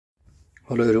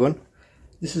Hello everyone,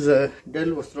 this is a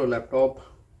DELL Vostro laptop.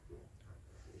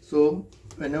 So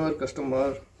whenever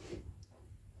customer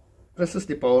presses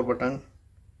the power button,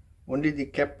 only the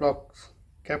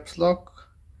caps lock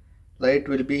light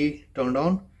will be turned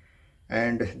on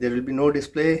and there will be no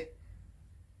display.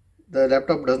 The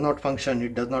laptop does not function,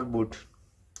 it does not boot.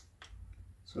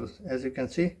 So as you can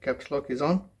see, caps lock is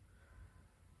on,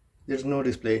 there is no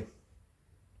display.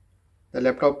 The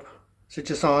laptop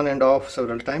switches on and off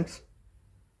several times.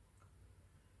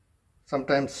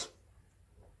 Sometimes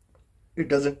it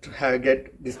doesn't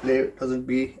get display, doesn't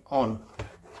be on.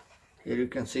 Here you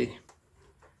can see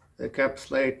the caps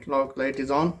lock light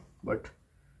is on, but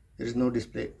there is no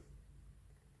display.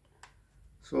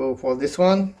 So for this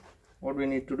one, what we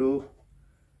need to do,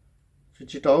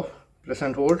 switch it off, press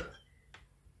and hold,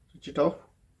 switch it off,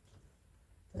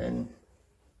 and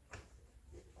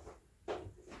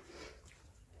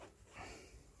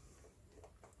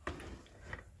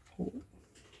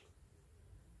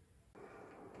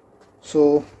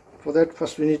so for that,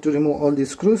 first we need to remove all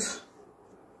these screws,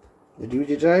 the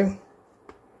DVD drive,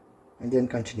 and then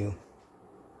continue.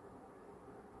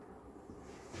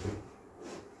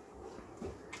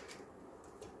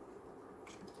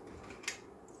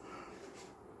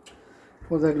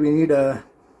 For that we need a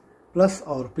plus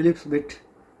or Phillips bit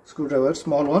screwdriver,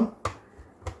 small one.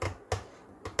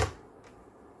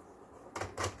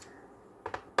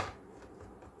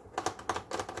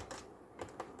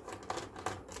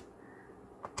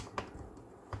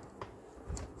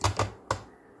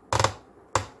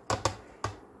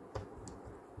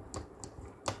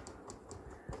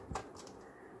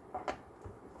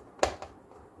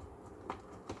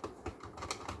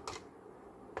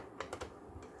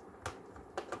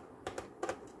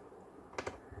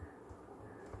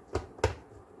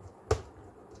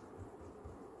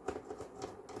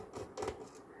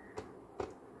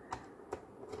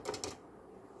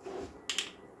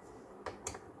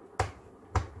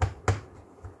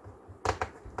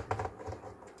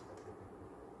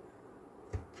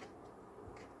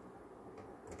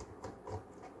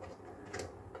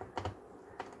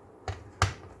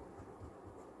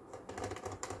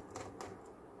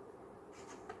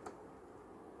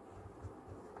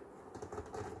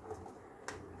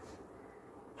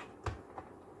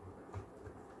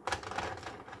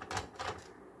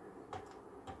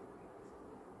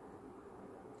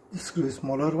 This screw is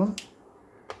smaller one,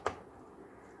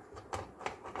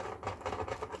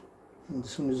 and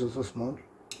this one is also small.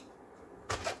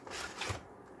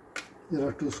 There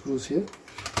are two screws here.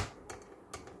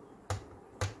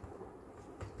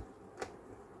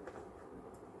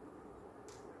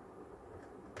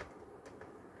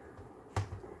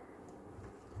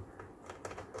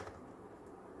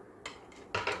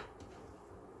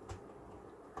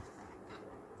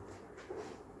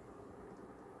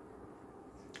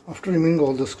 After removing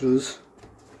all the screws,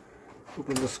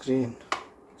 open the screen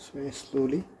this way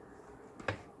slowly.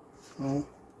 Now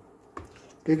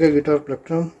take a guitar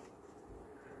plectrum,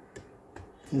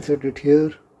 insert it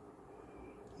here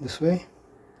this way,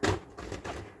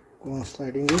 go on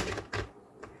sliding it.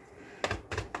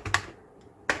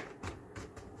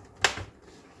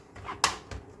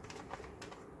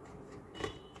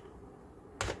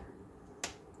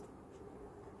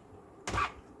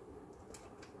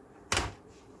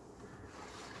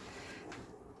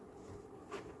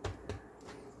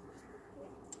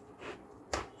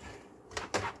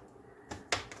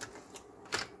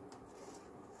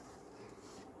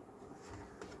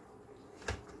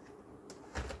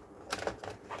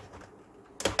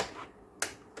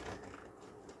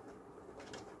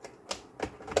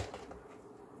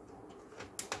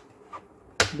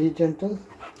 Be gentle,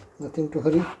 nothing to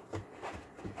hurry.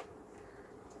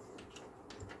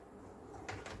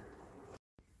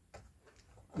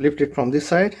 Lift it from this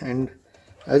side, and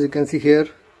as you can see here,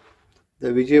 the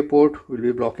VGA port will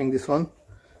be blocking this one.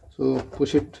 So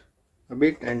push it a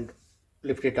bit and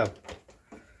lift it up.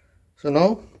 So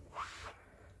now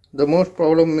the most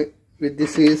problem with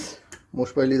this is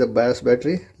most probably the BIOS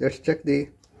battery. Let's check the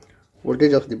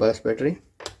voltage of the BIOS battery.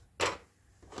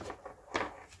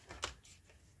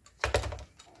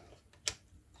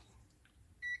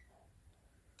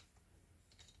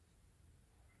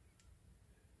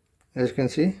 As you can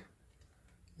see,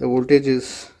 the voltage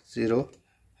is 0,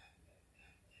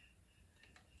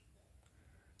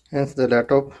 hence the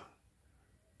laptop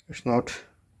is not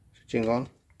switching on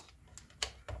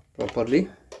properly.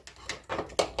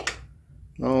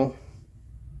 Now,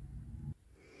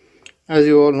 as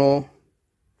you all know,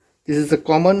 this is a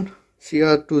common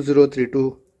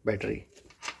CR2032 battery.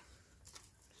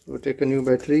 So take a new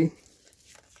battery,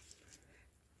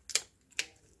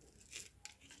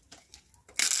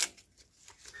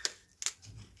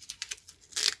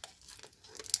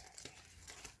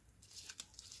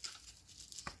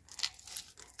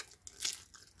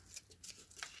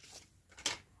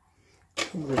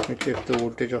 Let me check the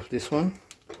voltage of this one.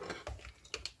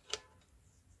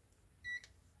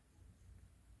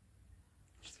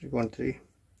 It's 3.3.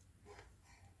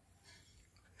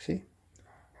 See,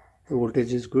 the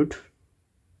voltage is good.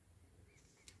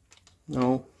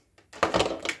 Now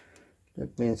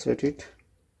let me insert it.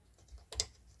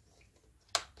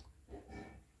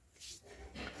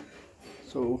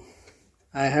 So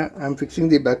I'm fixing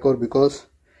the back cover because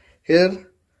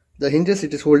here the hinges,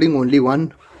 it is holding only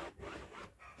one.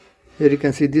 Here you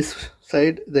can see this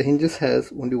side, the hinges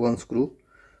has only one screw.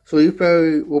 So if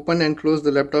I open and close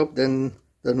the laptop, then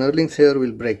the knurlings here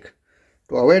will break.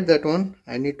 To avoid that one,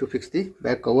 I need to fix the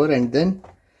back cover and then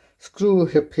screw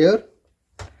up here.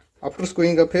 After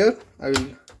screwing up here, I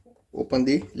will open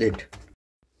the lid.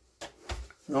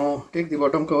 Now take the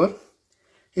bottom cover.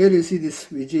 Here you see this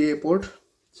VGA port,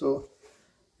 so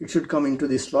it should come into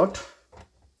this slot.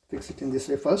 Fix it in this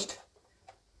way first.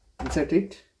 Insert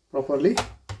it properly.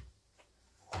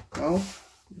 Now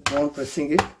go on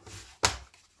pressing it.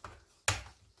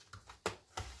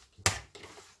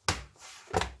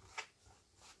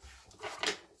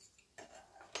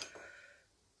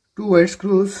 Two wide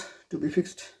screws to be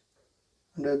fixed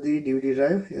under the DVD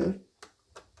drive here.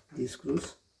 These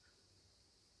screws.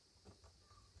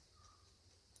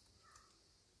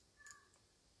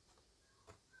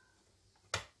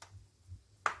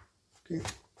 Okay.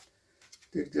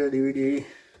 Take the DVD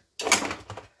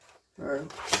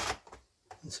drive,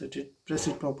 insert it, press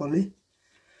it properly.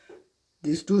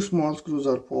 These two small screws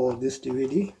are for this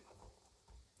DVD.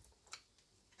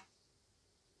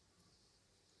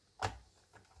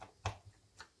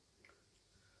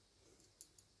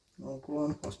 Now go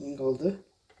on fastening all the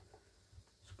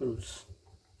screws.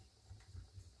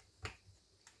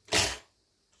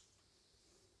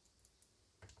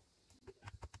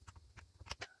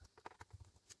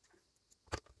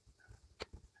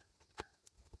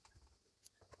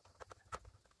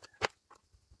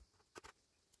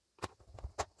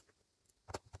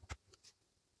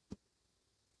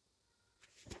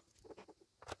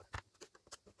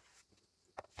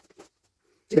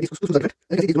 See, these screws are different.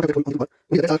 As you can see, these do not have a hole on the wall.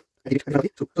 Only the reds are at the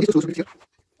bit. So these two screws will be here.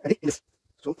 And in this.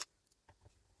 So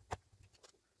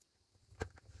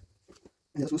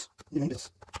and the screws remain this.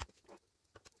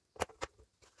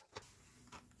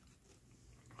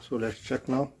 So let's check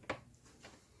now.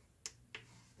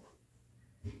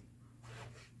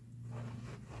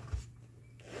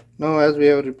 Now as we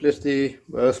have replaced the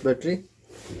BIOS battery,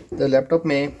 the laptop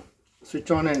may switch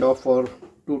on and off for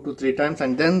 2 to 3 times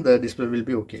and then the display will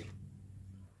be okay.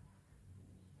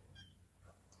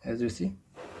 As you see,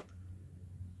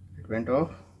 it went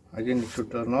off. Again it should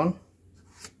turn on.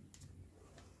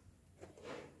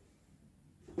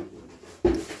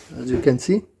 As you can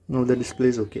see, now the display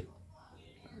is okay.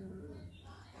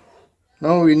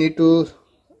 Now we need to,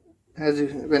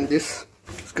 when this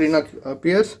screen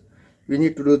appears, we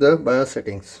need to do the BIOS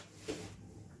settings.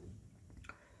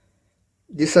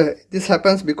 This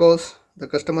happens because the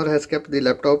customer has kept the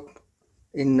laptop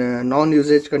in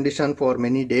non-usage condition for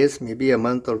many days, maybe a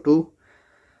month or 2,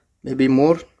 maybe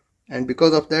more, and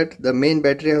because of that the main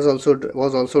battery was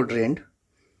also drained.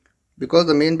 Because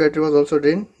the main battery was also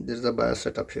drained, there is a BIOS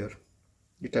setup here.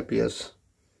 It appears.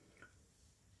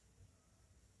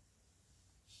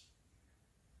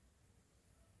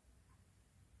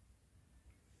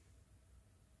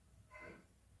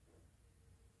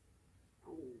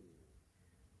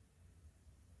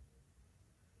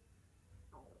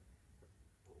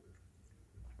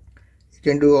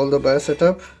 You can do all the BIOS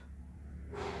setup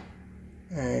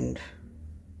and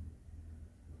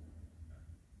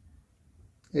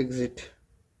exit.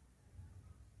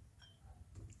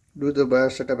 Do the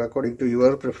BIOS setup according to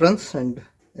your preference and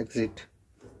exit.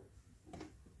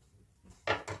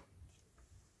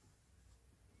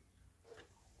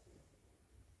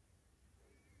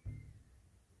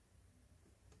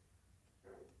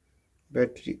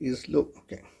 Battery is low.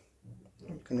 Okay,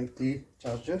 I'll connect the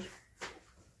charger.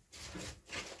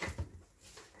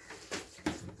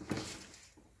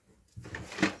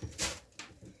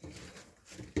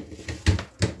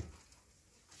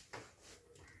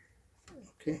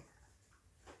 Okay,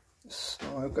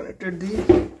 so I've connected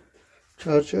the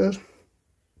charger.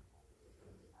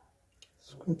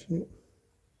 Let's continue.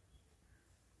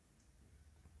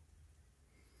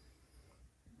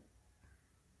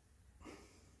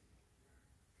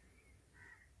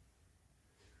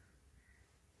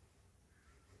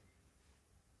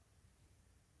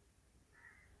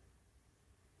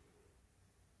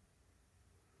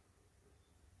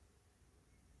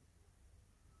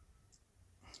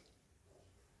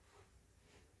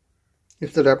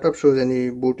 If the laptop shows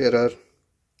any boot error,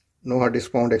 no hard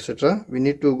disk found, etc. We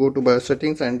need to go to BIOS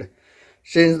settings and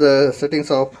change the settings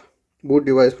of boot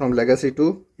device from legacy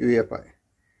to UEFI.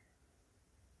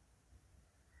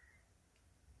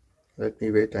 Let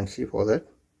me wait and see for that.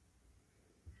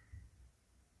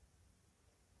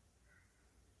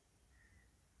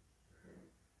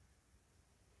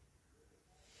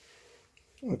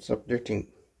 It's updating.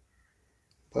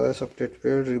 BIOS update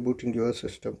failed, rebooting your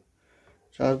system.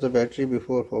 Charge the battery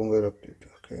before firmware update.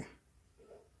 Okay.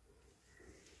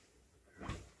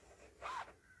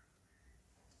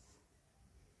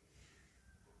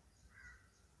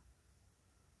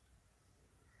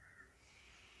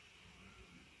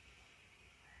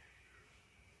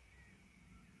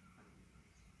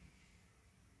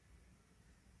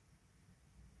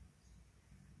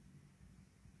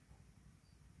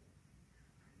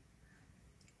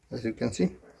 As you can see,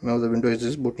 now the Windows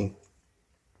is booting.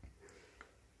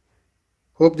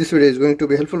 Hope this video is going to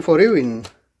be helpful for you in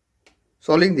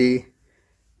solving the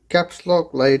caps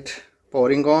lock light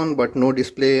powering on but no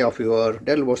display of your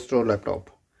DELL Vostro laptop.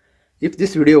 If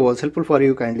this video was helpful for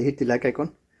you, kindly hit the like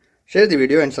icon, share the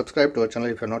video and subscribe to our channel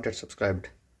if you are not yet subscribed.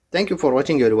 Thank you for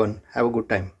watching everyone. Have a good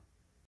time.